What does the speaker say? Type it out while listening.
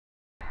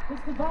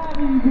What's the vibe,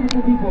 you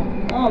beautiful people?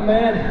 Oh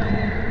man,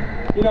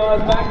 you know, I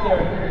was back there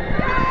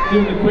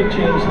doing the quick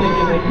change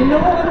thinking that, you know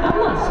what, I'm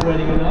not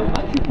sweating enough.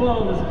 I should put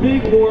on this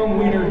big warm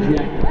wiener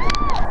jacket.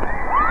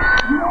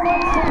 You know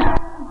what,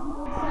 sometimes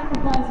people make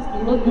sacrifices to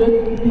look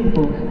good for the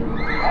people. What do you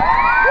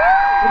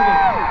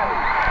think?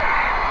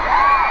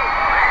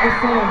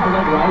 Just saying, but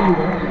like, why are you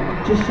wearing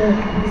that? Just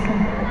saying.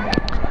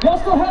 Y'all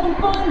still having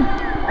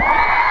fun?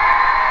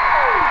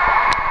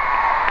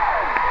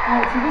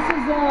 Alright, so this is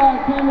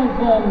kind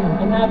of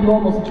an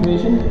abnormal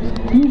situation.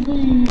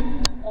 Usually,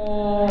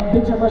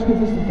 Big Time Rush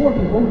consists of 4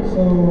 people,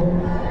 so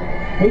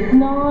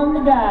waiting on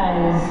the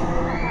guys.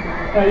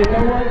 Oh, you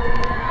know what?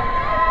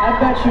 I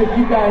bet you if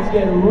you guys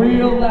get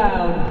real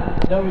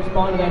loud, they'll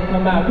respond to that and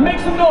come out. Make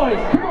some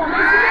noise! Come on,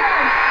 make some noise!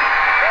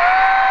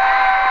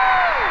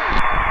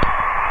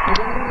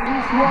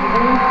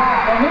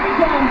 Here he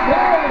comes,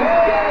 there it is,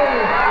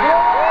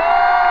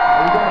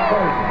 You got it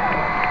both.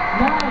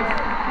 nice.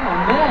 Oh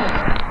man!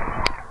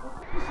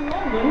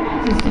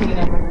 Just singing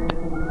up.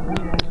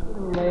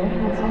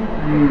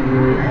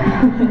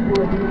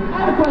 I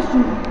have a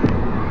question.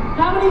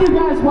 How many of you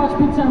guys watch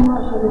Big Time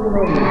Rush on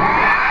Nickelodeon?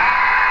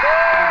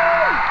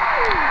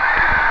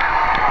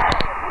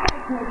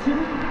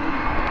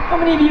 How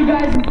many of you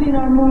guys have seen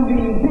our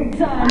movie, Big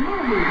Time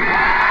Movie?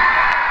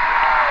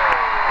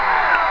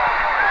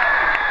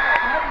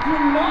 I do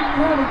not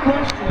have a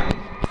question,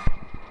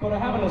 but I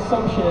have an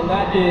assumption, and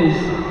that is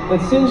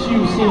that since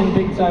you've seen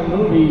Big Time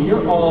Movie,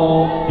 you're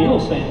all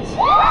Beatles fans.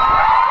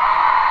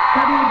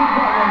 Probably a big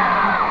bet right now.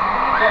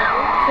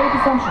 Safe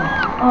assumption.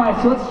 Alright,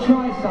 so let's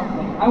try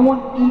something. I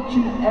want each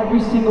and every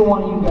single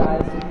one of you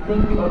guys to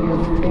think of your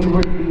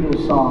favorite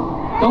Beatles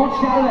song. Don't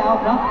shout it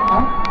out, no,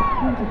 alright?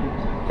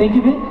 Think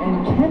of it,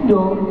 and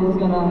Kendall is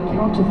gonna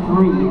count to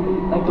 3,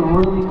 like the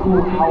really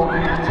cool album.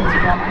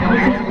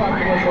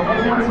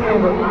 Everyone's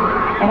favorite.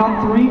 And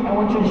on 3, I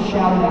want you to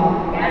shout it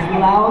out as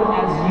loud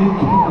as you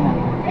can.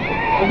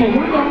 Okay,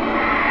 here we go.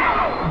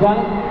 Got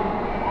it?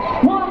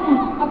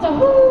 1, up to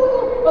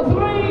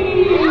 3.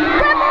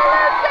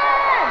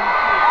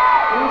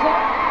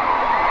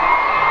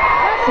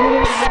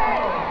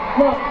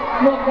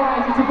 Look,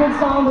 guys, it's a good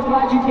song, but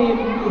glad you came.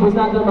 It was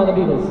not done by the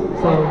Beatles.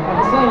 So,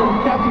 I'm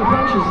saying Captain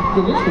Crunch is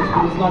delicious,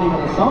 but it's not even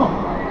a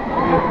song.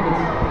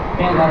 It's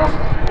band out.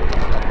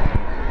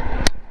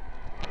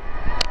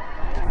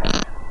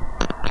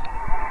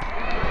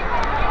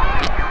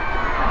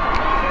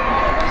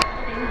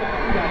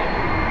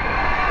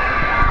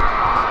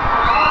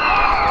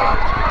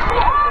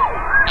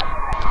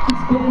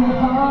 it's been a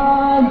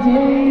hard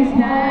day's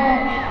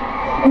night,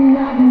 and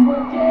I've been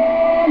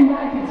working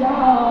like a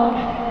dog.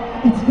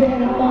 It's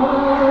been a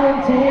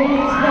long day's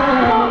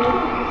night.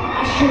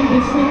 I should be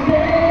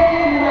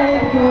sleeping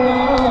like a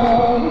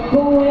dog,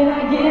 but when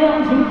I get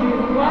onto you,